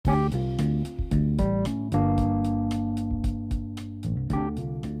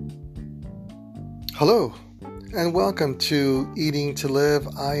Hello, and welcome to Eating to Live.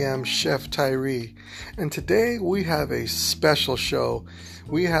 I am Chef Tyree, and today we have a special show.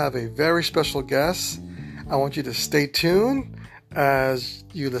 We have a very special guest. I want you to stay tuned as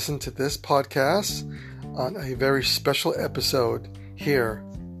you listen to this podcast on a very special episode here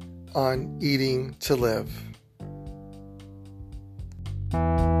on Eating to Live.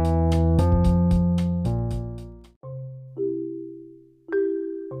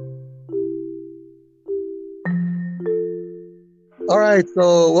 All right,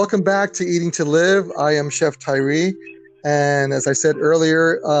 so welcome back to Eating to Live. I am Chef Tyree, and as I said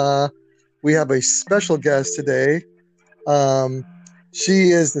earlier, we have a special guest today.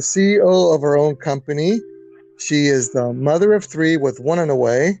 She is the CEO of her own company. She is the mother of three with one on the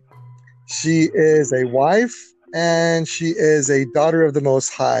way. She is a wife, and she is a daughter of the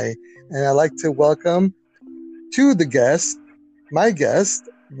Most High. And I'd like to welcome to the guest, my guest,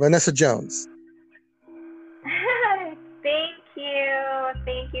 Vanessa Jones.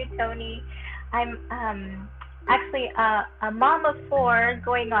 Thank you, Tony. I'm actually a mom of four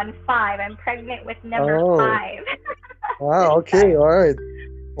going on 5. I'm pregnant with number 5. Wow, okay, all right.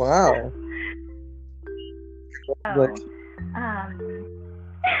 Wow. So,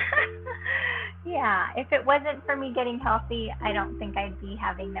 yeah, if it wasn't for me getting healthy, I don't think I'd be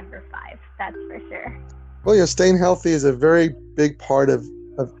having number 5. That's for sure. Well, yeah, staying healthy is a very big part of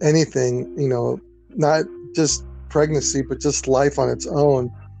anything, not just pregnancy, but just life on its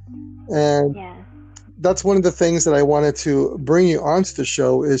own. And that's one of the things that I wanted to bring you onto the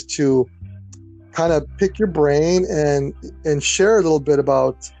show, is to kind of pick your brain and share a little bit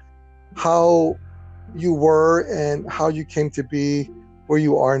about how you were and how you came to be where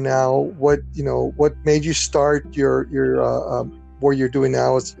you are now. What made you start your what you're doing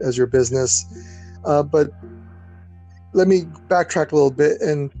now as your business. But let me backtrack a little bit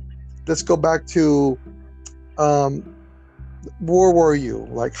and let's go back to where were you?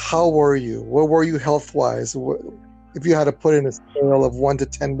 Like, how were you? Where were you health-wise? If you had to put in a scale of 1 to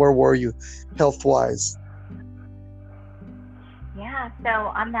 10, where were you health-wise? Yeah, so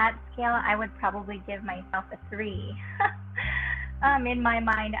on that scale, I would probably give myself a 3. In my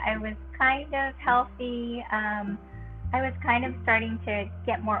mind, I was kind of healthy. I was kind of starting to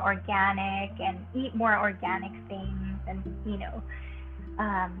get more organic and eat more organic things, and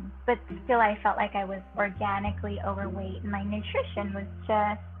but still I felt like I was organically overweight, and my nutrition was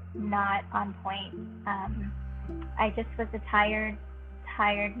just not on point. I just was a tired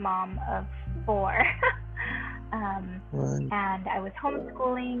mom of 4. Right. And I was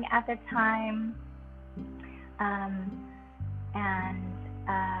homeschooling at the time.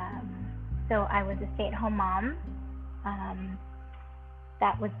 So I was a stay-at-home mom.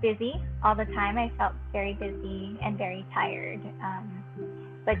 That was busy all the time. I felt very busy and very tired,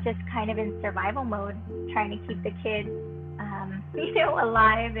 but just kind of in survival mode, trying to keep the kids,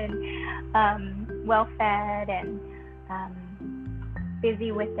 alive and well-fed and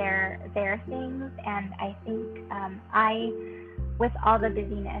busy with their things. And I think with all the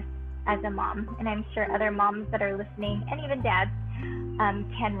busyness as a mom, and I'm sure other moms that are listening, and even dads,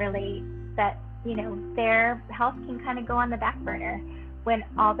 can relate, that their health can kind of go on the back burner when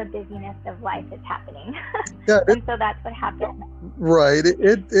all the busyness of life is happening. Yeah, and so that's what happened. Right.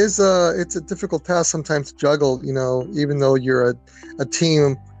 It is it's a difficult task sometimes to juggle, even though you're a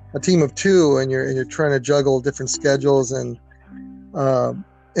team of 2 and you're trying to juggle different schedules and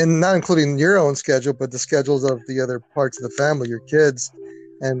not including your own schedule, but the schedules of the other parts of the family, your kids.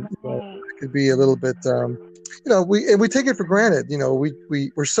 And it could be a little bit we take it for granted.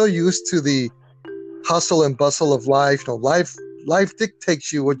 We're so used to the hustle and bustle of life. Life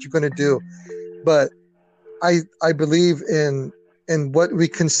dictates you what you're going to do, but I believe in what we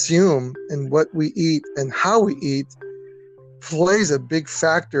consume and what we eat and how we eat plays a big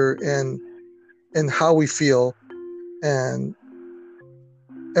factor in how we feel and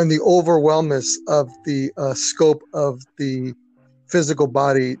the overwhelmness of the scope of the physical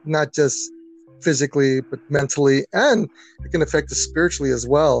body, not just physically but mentally, and it can affect us spiritually as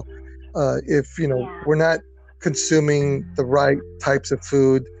well. If we're not consuming the right types of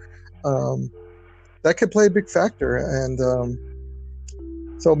food, that could play a big factor. And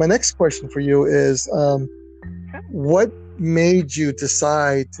so my next question for you is, what made you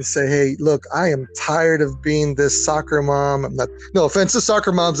decide to say, hey, look, I am tired of being this soccer mom? No offense to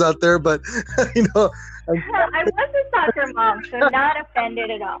soccer moms out there, but I was a soccer mom, so not offended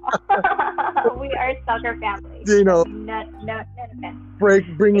at all. We are a soccer family. Not offense.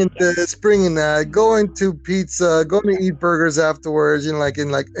 Bringing this, bringing that, going to pizza, going to eat burgers afterwards, and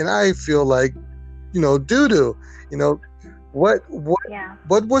I feel like, doo-doo, What Yeah.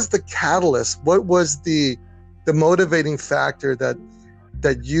 what was the catalyst? What was the motivating factor that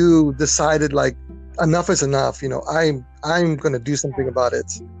you decided, like, enough is enough? I'm going to do something about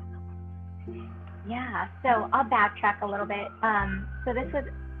it. Yeah, so I'll backtrack a little bit. So this was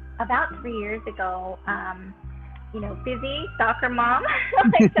about 3 years ago. Busy soccer mom,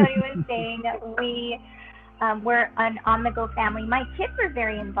 like Tony was saying. We were an on-the-go family. My kids were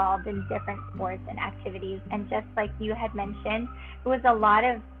very involved in different sports and activities, and just like you had mentioned, it was a lot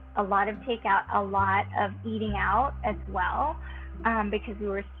of takeout, a lot of eating out as well, because we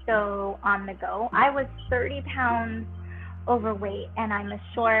were so on the go. I was 30 pounds overweight, and I'm a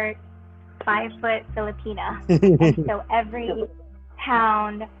short 5-foot Filipina, and so every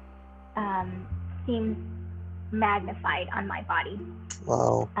pound seems magnified on my body.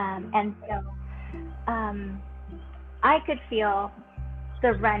 Wow. And so I could feel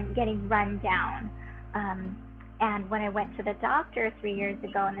the getting run down. And when I went to the doctor 3 years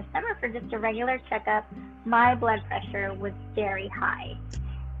ago in the summer for just a regular checkup, my blood pressure was very high.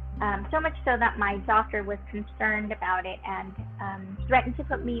 So much so that my doctor was concerned about it and threatened to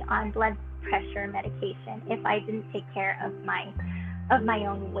put me on blood pressure medication if I didn't take care of my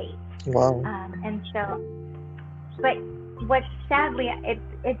own weight. Wow. And so, but what sadly,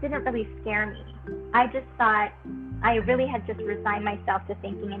 it didn't really scare me. I just thought I really had just resigned myself to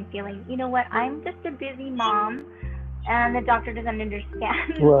thinking and feeling, you know what, I'm just a busy mom, and the doctor doesn't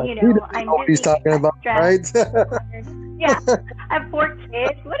understand. Right. You know, I'm know what busy, he's talking about, stressed. right? Yeah, I have 4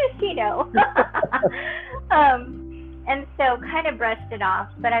 kids. What does she know? And so kind of brushed it off.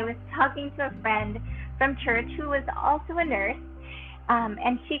 But I was talking to a friend from church who was also a nurse,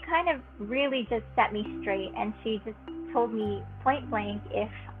 and she kind of really just set me straight. And she just told me point blank, if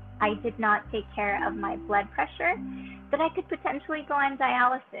I did not take care of my blood pressure, that I could potentially go on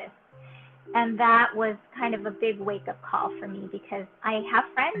dialysis. And that was kind of a big wake-up call for me, because I have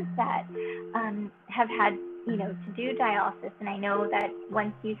friends that have had, to do dialysis. And I know that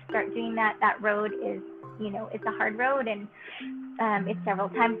once you start doing that road is, it's a hard road, and it's several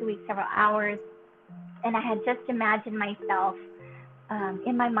times a week, several hours. And I had just imagined myself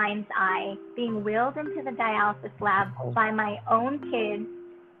in my mind's eye being wheeled into the dialysis lab by my own kids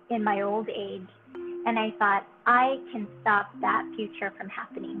in my old age. And I thought, I can stop that future from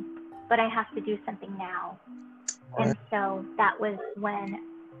happening, but I have to do something now. Right. And so that was when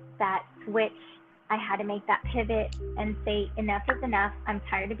that switch, I had to make that pivot and say, enough is enough. I'm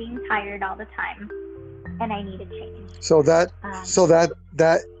tired of being tired all the time, and I need a change. So that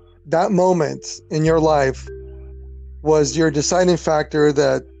moment in your life was your deciding factor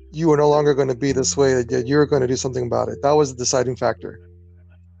that you were no longer going to be this way, that you were going to do something about it. That was the deciding factor.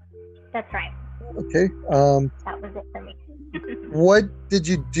 That's right. Okay. That was it for me. What did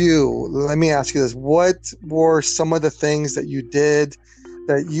you do? Let me ask you this. What were some of the things that you did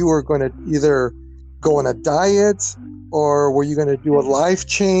that you were going to either go on a diet, or were you going to do a life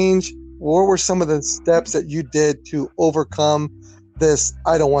change? What were some of the steps that you did to overcome this,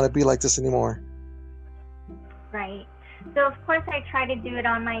 I don't want to be like this anymore? Right. So, of course, I tried to do it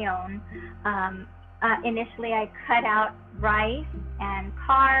on my own. Initially, I cut out rice and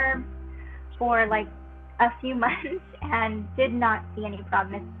carbs for like a few months and did not see any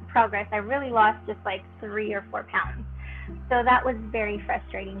progress. I really lost just like 3 or 4 pounds. So that was very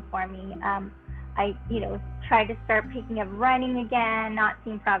frustrating for me. I, tried to start picking up running again, not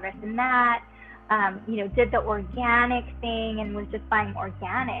seeing progress in that. Did the organic thing and was just buying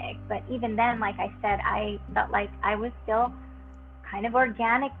organic. But even then, like I said, I felt like I was still kind of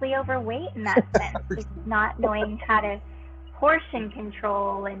organically overweight in that sense, just not knowing how to portion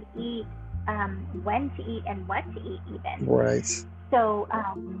control and eat, when to eat and what to eat even. Right. So,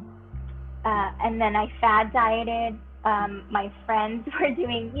 and then I fad dieted. My friends were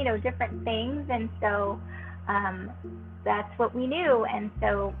doing, different things. And so that's what we knew. And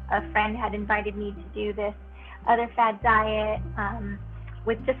so a friend had invited me to do this other fad diet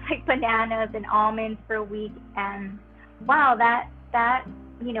with just like bananas and almonds for a week. And wow, that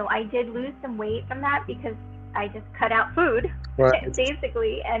I did lose some weight from that, because I just cut out food, right,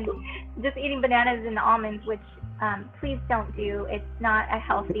 basically, and just eating bananas and almonds, which please don't do. It's not a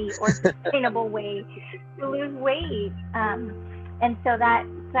healthy or sustainable way to lose weight. And so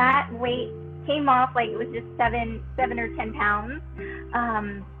that weight came off like it was just 7 or 10 pounds.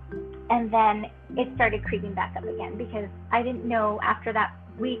 And then it started creeping back up again, because I didn't know, after that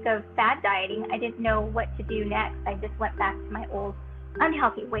week of fad dieting, I didn't know what to do next. I just went back to my old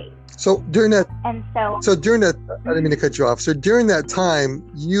unhealthy weight. So during that, I didn't mean to cut you off. So during that time,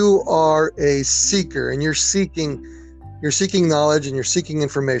 you are a seeker, and you're seeking knowledge, and you're seeking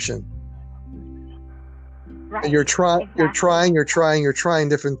information. Right. you're Exactly. trying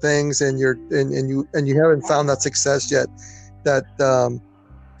different things, and you haven't found that success yet that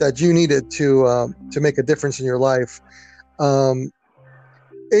that you needed to make a difference in your life. Um,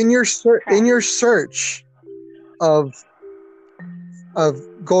 in Correct. your search of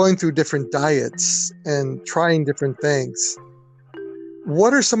going through different diets and trying different things,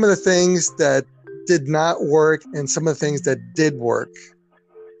 what are some of the things that did not work and some of the things that did work?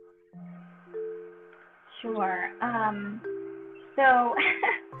 Sure. So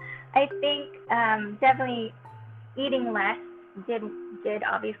I think definitely eating less did did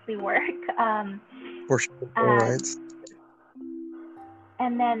obviously work. For sure. All Uh, right.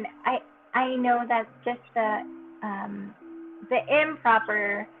 and then I know that just the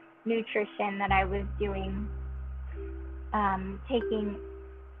improper nutrition that I was doing,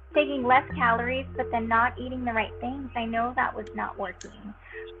 taking less calories, but then not eating the right things. I know that was not working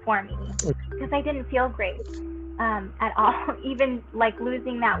for me because I didn't feel great at all. Even like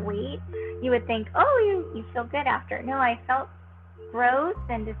losing that weight, you would think, oh, you feel good after. No, I felt gross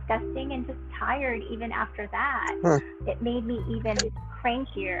and disgusting and just tired even after that. Huh. It made me even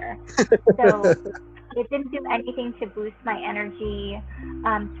crankier. So it didn't do anything to boost my energy,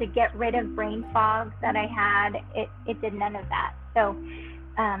 to get rid of brain fog that I had. It did none of that. So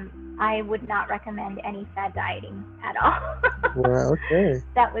I would not recommend any fad dieting at all. Well, okay.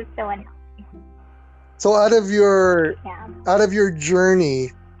 That was so unhealthy. So Yeah. out of your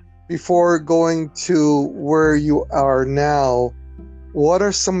journey before going to where you are now, what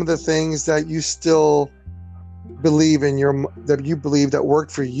are some of the things that you still believe in that you believe that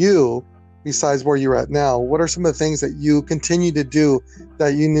worked for you besides where you're at now? What are some of the things that you continue to do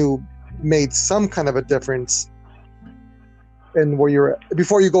that you knew made some kind of a difference in where you're at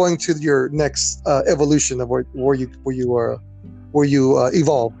before you going to your next evolution of where you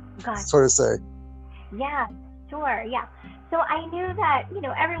evolve, Gotcha. so to say? Yeah, sure. Yeah. So I knew that,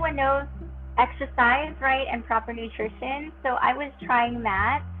 everyone knows exercise, right, and proper nutrition. So I was trying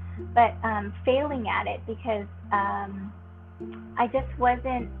that, but failing at it because I just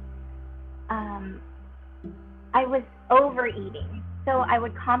wasn't, um, I was overeating. So I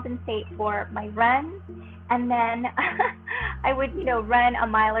would compensate for my runs, and then I would, run a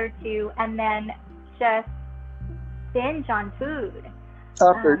mile or two and then just binge on food.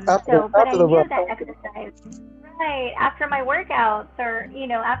 But I After the knew run. that exercise, right, after my workouts or,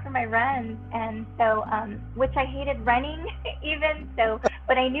 after my runs. And so, which I hated running even so,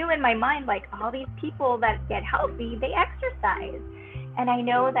 but I knew in my mind, like all these people that get healthy, they exercise. And I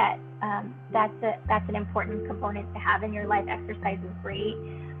know that that's an important component to have in your life. Exercise is great.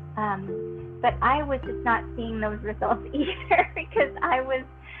 But I was just not seeing those results either because I was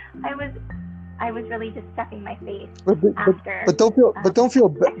I was really just stuffing my face But, after. but don't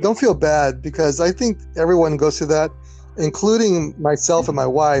feel bad, because I think everyone goes through that, including myself and my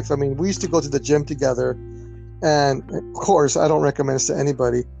wife. I mean, we used to go to the gym together, and of course, I don't recommend this to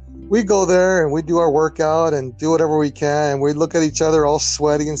anybody. We go there and we do our workout and do whatever we can, and we look at each other all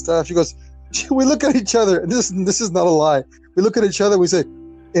sweaty and stuff. She goes, we look at each other, and this is not a lie. We look at each other, we say,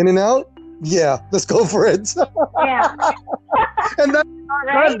 "In and out? Yeah, let's go for it." Yeah. And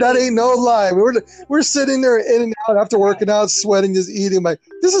Right? that ain't no lie. We're sitting there in and out after working out, sweating, just eating. I'm like,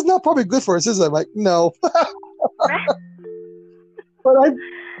 this is not probably good for us, is it? I'm like, no. Right. But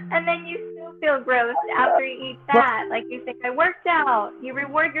And then you still feel gross after you eat that. Like you think, I worked out. You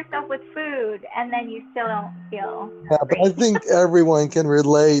reward yourself with food, and then you still don't feel but I great. think everyone can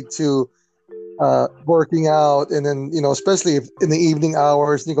relate to working out, and then especially if in the evening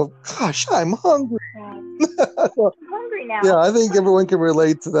hours, and you go, gosh, I'm hungry. Right. So, I'm hungry now. yeah, I think everyone can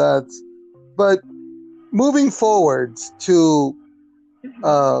relate to that. But moving forward to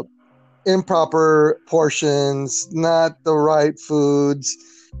improper portions, not the right foods,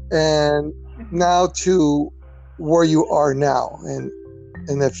 and now to where you are now, and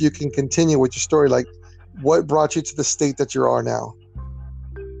if you can continue with your story, like what brought you to the state that you are now?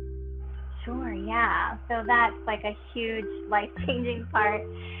 Sure, yeah. So that's like a huge life-changing part.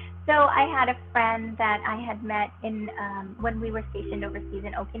 So I had a friend that I had met in when we were stationed overseas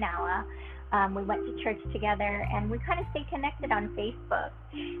in Okinawa. We went to church together, and we kind of stayed connected on Facebook.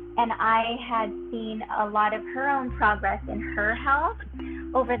 And I had seen a lot of her own progress in her health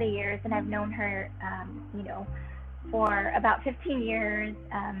over the years, and I've known her, for about 15 years,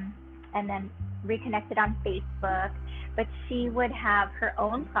 and then reconnected on Facebook. But she would have her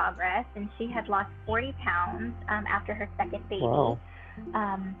own progress, and she had lost 40 pounds after her second baby. Wow.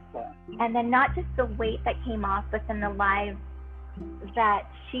 And then not just the weight that came off, but then the lives that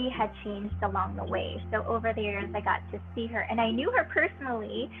she had changed along the way. So over the years, I got to see her, and I knew her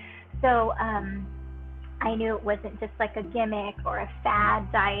personally. So I knew it wasn't just like a gimmick or a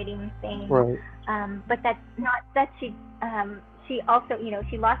fad dieting thing, Right. but that's not that she also,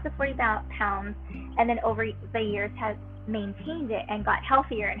 she lost the 40 pounds, and then over the years has maintained it and got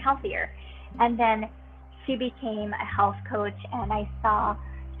healthier and healthier. And then she became a health coach, and I saw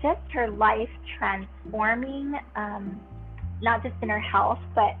just her life transforming, not just in her health,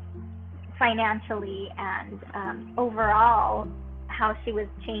 but financially and overall, how she was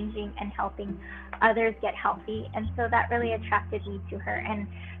changing and helping others get healthy. And so that really attracted me to her. And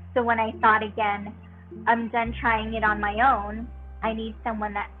so when I thought again, I'm done trying it on my own, I need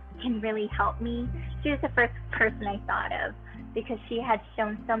someone that can really help me. She was the first person I thought of, because she had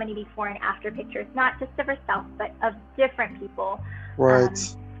shown so many before and after pictures, not just of herself, but of different people, Right.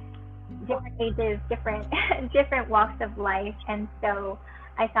 um, different ages, different different walks of life. And so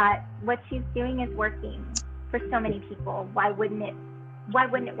I thought, what she's doing is working for so many people. Why wouldn't it? Why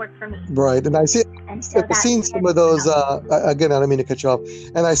wouldn't it work for me? Right. And And so I've that's seen some of those. Again, I don't mean to cut you off.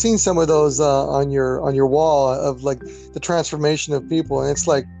 And I've seen some of those on your wall of like the transformation of people, and it's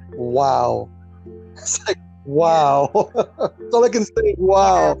like, wow. It's like, wow. That's all I can say.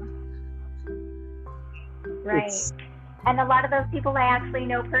 Wow. Right. It's, And a lot of those people I actually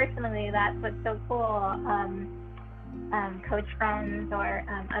know personally. That's what's so cool. Coach friends or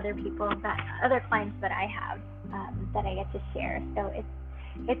other people, other clients that I have, that I get to share. So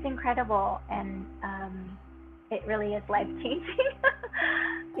it's incredible, and it really is life changing.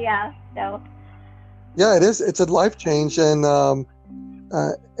 Yeah. So. yeah, it is. It's a life change, and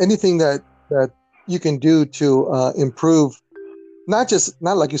anything that you can do to improve, not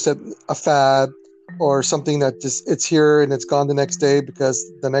like you said, a fad or something that just it's here and it's gone the next day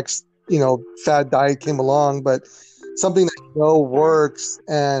because the next fad diet came along, but something that works.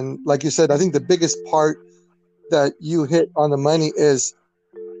 And like you said, I think the biggest part that you hit on the money is,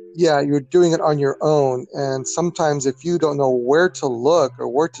 yeah, you're doing it on your own. And sometimes if you don't know where to look or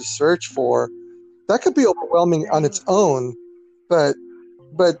where to search for, that could be overwhelming on its own. But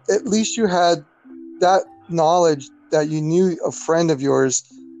at least you had that knowledge that you knew a friend of yours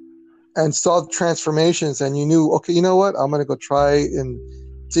and saw transformations, and you knew, okay, you know what, I'm going to go try and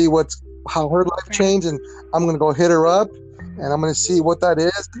see how her life changed, and I'm going to go hit her up, and I'm going to see what that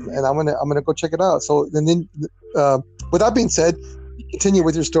is, and I'm going to go check it out. So then with that being said, continue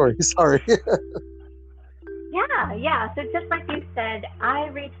with your story. Sorry. Yeah. So just like you said, I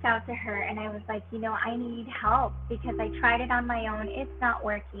reached out to her and I was like, I need help because I tried it on my own. It's not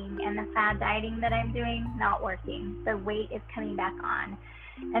working. And the fad dieting that I'm doing, not working. The weight is coming back on.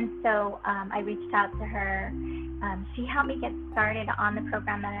 And so I reached out to her. She helped me get started on the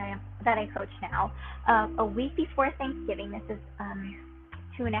program that I coach now. A week before Thanksgiving, this is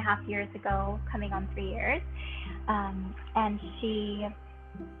 2.5 years ago, coming on 3 years. And she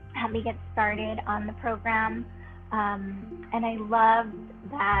helped me get started on the program. And I loved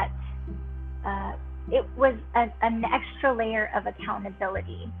that it was an extra layer of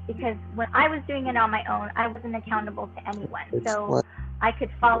accountability, because when I was doing it on my own, I wasn't accountable to anyone. So I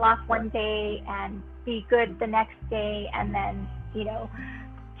could fall off one day and be good the next day, and then,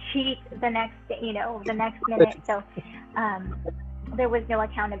 cheat the next day, the next minute. So there was no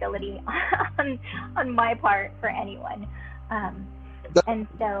accountability on my part for anyone. And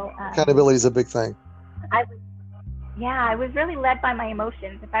so accountability is a big thing. I was really led by my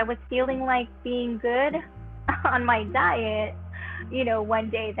emotions. If I was feeling like being good on my diet, one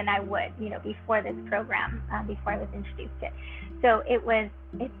day, then I would, before this program, before I was introduced to it. So it was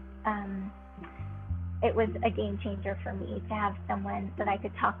a game changer for me to have someone that I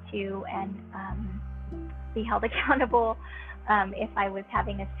could talk to and be held accountable. If I was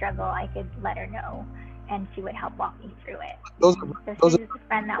having a struggle, I could let her know, and she would help walk me through it. So she was a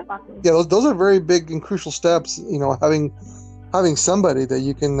friend that walked me through. Yeah, those are very big and crucial steps. Having somebody that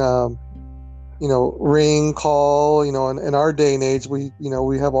you can, ring, call. In our day and age, we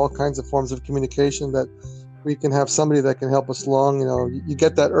have all kinds of forms of communication that we can have somebody that can help us along. You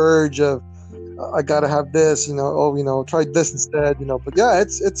get that urge of, I got to have this. Try this instead. But yeah,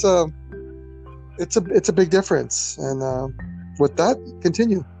 it's a big difference. And with that,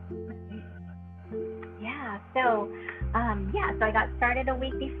 continue. So I got started a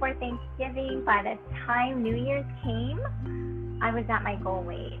week before Thanksgiving. By the time New Year's came, I was at my goal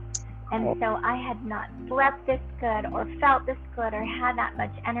weight. And so I had not slept this good or felt this good or had that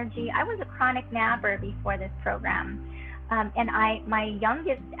much energy. I was a chronic napper before this program. And my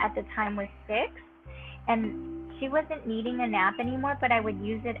youngest at the time was 6, and she wasn't needing a nap anymore, but I would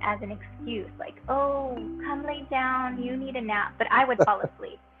use it as an excuse, like, oh, come lay down, you need a nap. But I would fall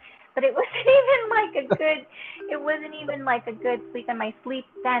asleep. But it wasn't even like a good sleep, and my sleep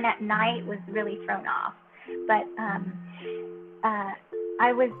then at night was really thrown off. But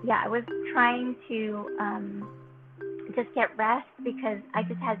I was trying to just get rest because I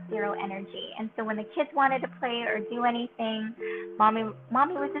just had zero energy. And so when the kids wanted to play or do anything, mommy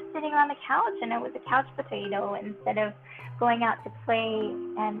was just sitting on the couch, and I was a couch potato instead of going out to play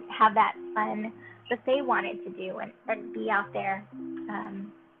and have that fun that they wanted to do and be out there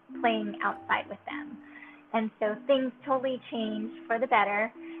playing outside with them. And so things totally changed for the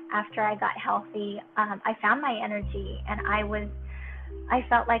better after I got healthy. I found my energy, and I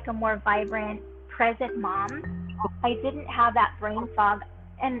felt like a more vibrant, present mom. I didn't have that brain fog.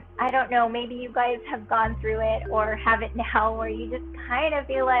 And I don't know, maybe you guys have gone through it or have it now, where you just kind of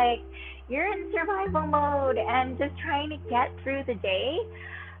feel like you're in survival mode and just trying to get through the day.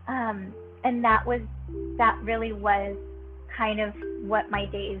 And that really was kind of what my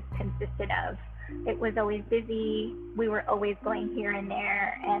days consisted of. It was always busy. We were always going here and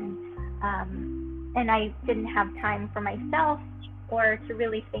there, and I didn't have time for myself or to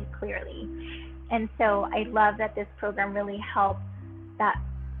really think clearly. And so I love that this program really helped that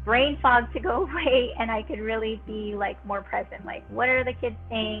brain fog to go away, and I could really be like more present. Like, what are the kids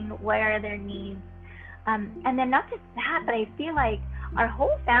saying? What are their needs? And then not just that, but I feel like our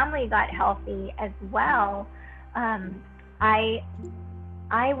whole family got healthy as well.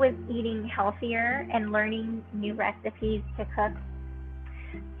 I was eating healthier and learning new recipes to cook,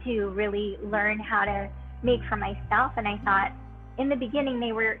 to really learn how to make for myself. And I thought, in the beginning,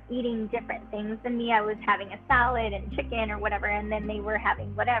 they were eating different things than me. I was having a salad and chicken or whatever, and then they were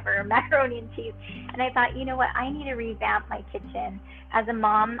having whatever, macaroni and cheese. And I thought, you know what, I need to revamp my kitchen. As a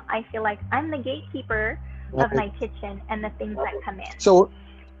mom, I feel like I'm the gatekeeper of my kitchen and the things that come in.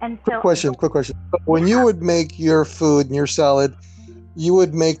 Quick question. When you would make your food and your salad, you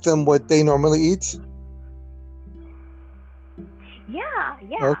would make them what they normally eat? Yeah.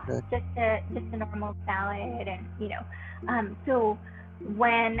 Okay. Just a normal salad, and so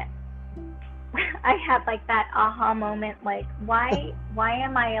when I had like that aha moment, like why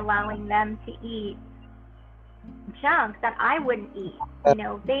am I allowing them to eat junk that I wouldn't eat?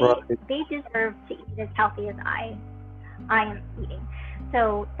 They deserve to eat as healthy as I am eating.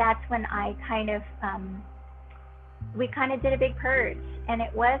 So that's when I we kind of did a big purge, and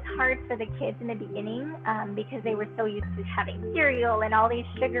it was hard for the kids in the beginning because they were so used to having cereal and all these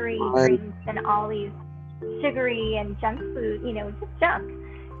sugary drinks and all these sugary and junk food, just junk.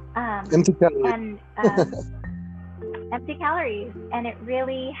 Empty calories. And empty calories. And it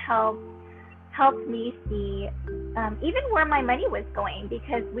really helped me see even where my money was going,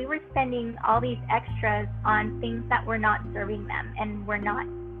 because we were spending all these extras on things that were not serving them and were not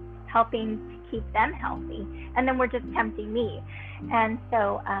helping to keep them healthy, and then we're just tempting me. And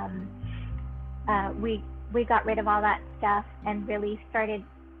so we got rid of all that stuff and really started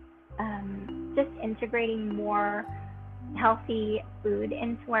just integrating more healthy food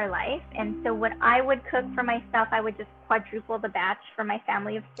into our life. And so what I would cook for myself, I would just quadruple the batch for my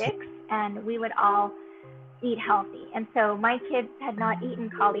family of 6, and we would all eat healthy. And so my kids had not eaten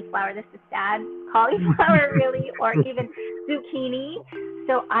cauliflower. This is sad. Cauliflower, really, or even zucchini.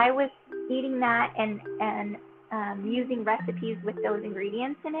 So I was eating that and using recipes with those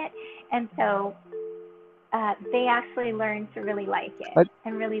ingredients in it. And so they actually learned to really like it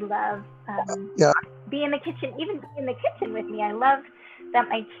and really love be in the kitchen, even be in the kitchen with me. I loved that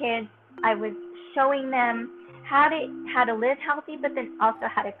my kids, I was showing them how to live healthy, but then also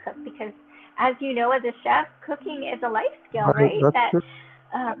how to cook, because as you know, as a chef, cooking is a life skill, right? That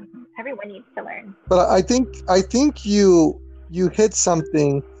everyone needs to learn. But I think you hit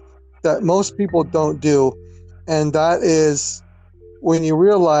something that most people don't do, and that is when you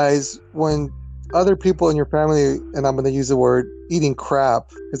realize when other people in your family, and I'm going to use the word eating crap,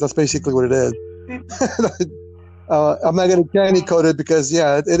 because that's basically what it is. I'm not going to candy coat it, because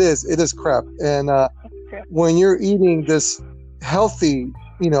it is crap. And when you're eating this healthy,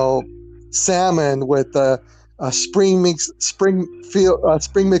 salmon with spring mixed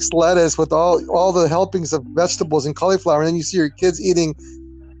lettuce with all the helpings of vegetables and cauliflower, and then you see your kids eating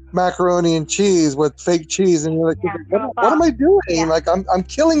macaroni and cheese with fake cheese, and you're like, what am I doing? Like I'm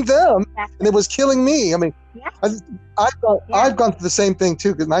killing them, and it was killing me. I mean, I've gone through the same thing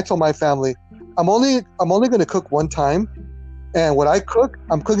too, because I told my family, I'm only going to cook one time, and what I cook,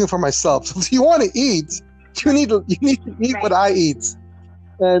 I'm cooking for myself. So if you want to eat, you need to eat what I eat.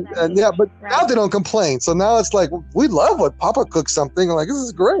 And but now they don't complain. So now it's like, we love what Papa cooks something. I'm like, this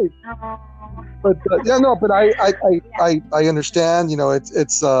is great. But I understand.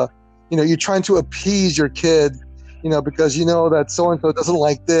 It's you're trying to appease your kid, because that so and so doesn't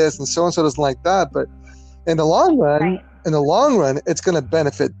like this and so doesn't like that. But in the long run, it's going to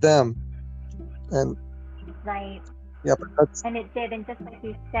benefit them. And right. Yeah, but that's And it did, and just like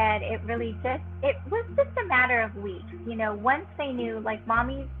you said, it was just a matter of weeks. Once they knew, like,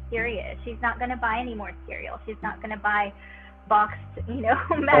 mommy's serious. She's not gonna buy any more cereal. She's not gonna buy boxed,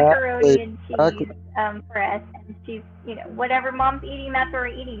 exactly, macaroni and exactly. cheese for us. And she's, whatever mom's eating, that's what we're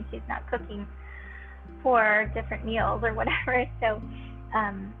eating. She's not cooking for different meals or whatever. So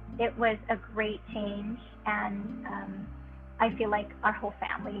it was a great change, and I feel like our whole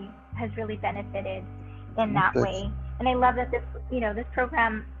family has really benefited in that Perfect. way. And I love that this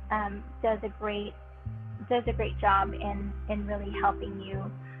program does a great job in really helping you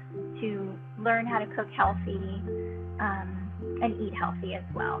to learn how to cook healthy and eat healthy as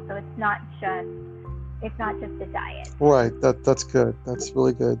well. So it's not just a diet. Right. That's good. That's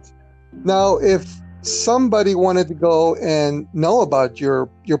really good. Now, if somebody wanted to go and know about your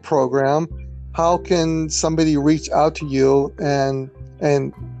program, how can somebody reach out to you and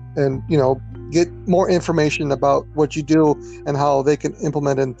get more information about what you do and how they can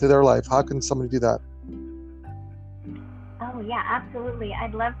implement it into their life? How can somebody do that? Oh yeah, absolutely.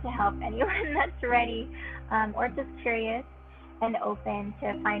 I'd love to help anyone that's ready or just curious and open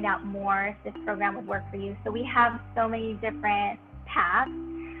to find out more if this program would work for you. So we have so many different paths.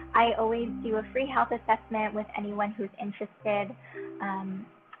 I always do a free health assessment with anyone who's interested, um,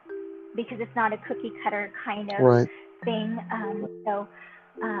 because it's not a cookie cutter kind of Right. thing. So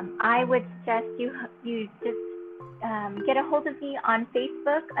I would suggest you just get a hold of me on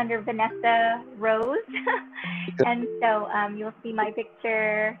Facebook under Vanessa Rose, and so you'll see my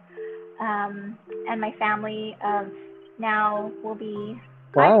picture, and my family of now will be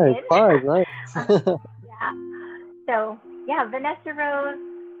 5 Five, kids. five, right. um, yeah. So yeah, Vanessa Rose.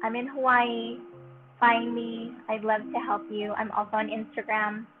 I'm in Hawaii. Find me. I'd love to help you. I'm also on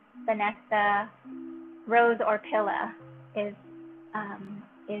Instagram. Vanessa Rose or Pilla is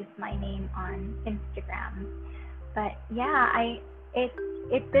is my name on Instagram. But yeah,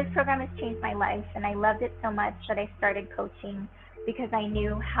 this program has changed my life, and I loved it so much that I started coaching because I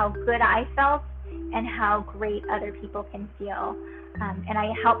knew how good I felt and how great other people can feel. And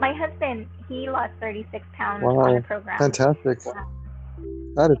I helped my husband. He lost 36 pounds on the Wow. program. Fantastic.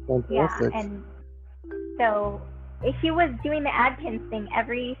 Um, That is yeah, fantastic. and so he was doing the Atkins thing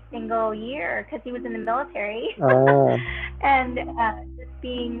every single year because he was in the military, Ah, and just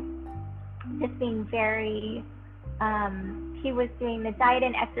being very. He was doing the diet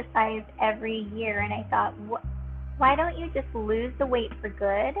and exercise every year, and I thought, why don't you just lose the weight for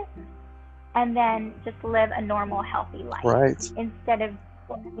good, and then just live a normal, healthy life right. instead of,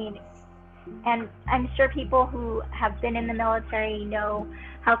 I mean, and I'm sure people who have been in the military know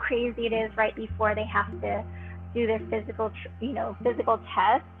how crazy it is right before they have to do their physical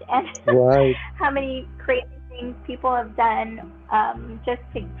test, and Right. how many crazy things people have done just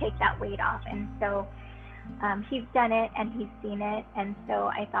to take that weight off. And so he's done it and he's seen it, and so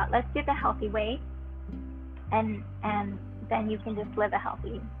I thought, let's do the healthy way, and then you can just live a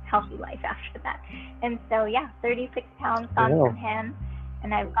healthy life after that. And so yeah, 36 pounds gone Wow. from him,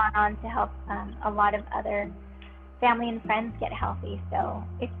 and I've gone on to help a lot of other family and friends get healthy. So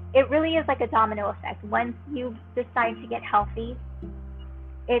it really is like a domino effect. Once you decide to get healthy,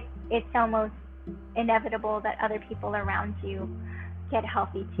 it's almost inevitable that other people around you get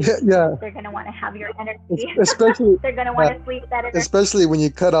healthy Yeah, too, because yeah. they're going to want to have your Es- energy. Especially, They're going to uh, want to sleep better. especially when you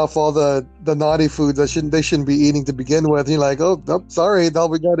cut off all the naughty foods that they shouldn't be eating to begin with. You're like, oh, nope, sorry, now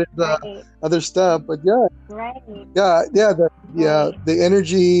we got it Right, other stuff. But yeah, right, yeah, right. the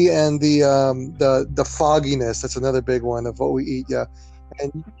energy and the fogginess. That's another big one of what we eat. Yeah,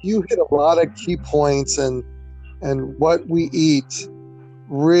 and you hit a lot of key points and what we eat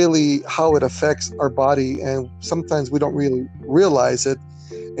really how it affects our body, and sometimes we don't really realize it.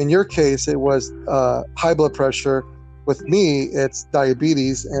 In your case, it was high blood pressure. With me, it's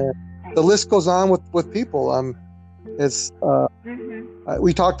diabetes, and the Right. list goes on with people. It's Mhm.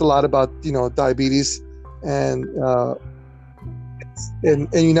 we talked a lot about diabetes, and in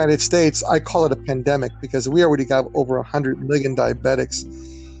Right. the United States, I call it a pandemic because we already got over 100 million diabetics,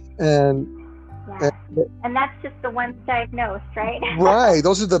 and, and Yes. And that's just the ones diagnosed, right? right,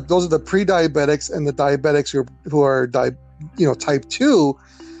 those are the pre-diabetics and the diabetics who are type 2.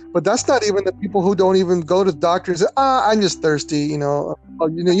 But that's not even the people who don't even go to the doctor and say, I'm just thirsty.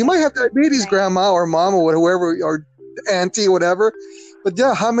 You might have diabetes, Right. grandma or mom or whoever, or auntie, whatever. But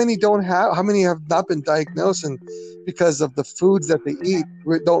yeah, how many have not been diagnosed? And because of the foods that they eat,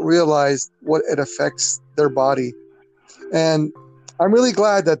 don't realize what it affects their body. And I'm really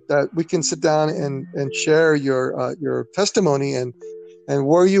glad that we can sit down and share your testimony and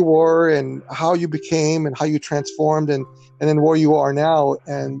where you were and how you became and how you transformed and then where you are now,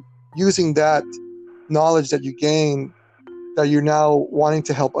 and using that knowledge that you gain that you're now wanting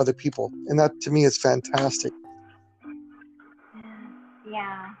to help other people. And that to me is fantastic.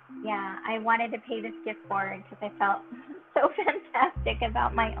 Yeah. I wanted to pay this gift forward because I felt so fantastic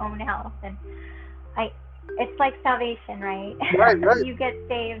about my own health. And it's like salvation, right? Right. You get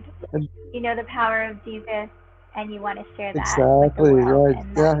saved, you know the power of Jesus, and you want to share that Exactly, with the world. right.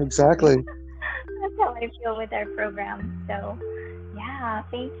 And Yeah, exactly. that's how I feel with our program. So, yeah,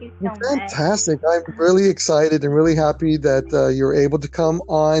 thank you so much. Fantastic. I'm really excited and really happy that you're able to come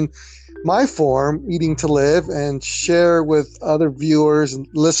on my forum, Eating to Live, and share with other viewers and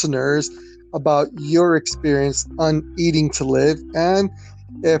listeners about your experience on Eating to Live. And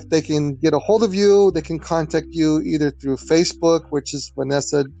if they can get a hold of you, they can contact you either through Facebook, which is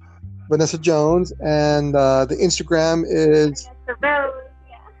Vanessa Jones, and the Instagram is Vanessa Rose.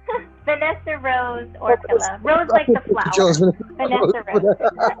 Yeah. Vanessa Rose or Pilla. Rose like the flower. Jones. Vanessa Rose.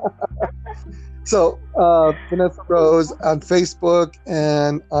 So Vanessa Rose on Facebook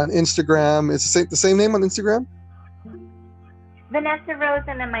and on Instagram. It's the same name on Instagram? Vanessa Rose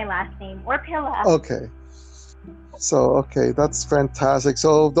and then my last name, or Pilla. Okay. So, okay, that's fantastic.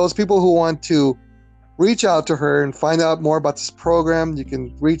 So those people who want to reach out to her and find out more about this program, you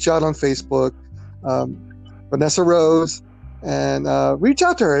can reach out on Facebook, Vanessa Rose, and reach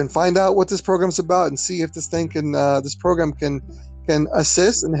out to her and find out what this program's about and see if this program can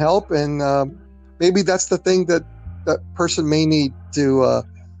assist and help. And maybe that's the thing that person may need to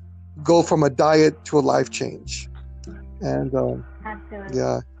go from a diet to a life change. And Absolutely.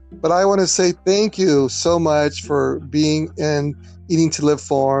 yeah. But I want to say thank you so much for being in Eating to Live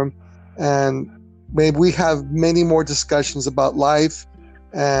Forum, and maybe we have many more discussions about life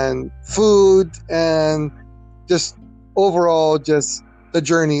and food and just overall just the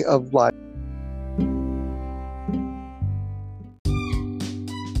journey of life.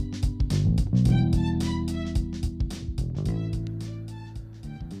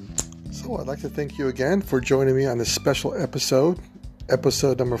 So I'd like to thank you again for joining me on this special episode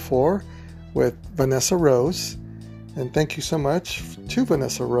number 4 with Vanessa Rose. And thank you so much to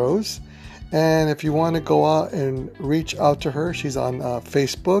Vanessa Rose. And if you want to go out and reach out to her, she's on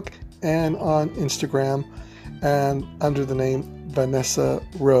Facebook and on Instagram and under the name Vanessa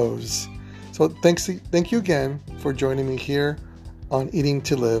Rose. So thank you again for joining me here on Eating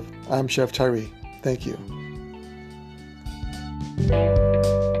to Live. I'm Chef Tyree. Thank you.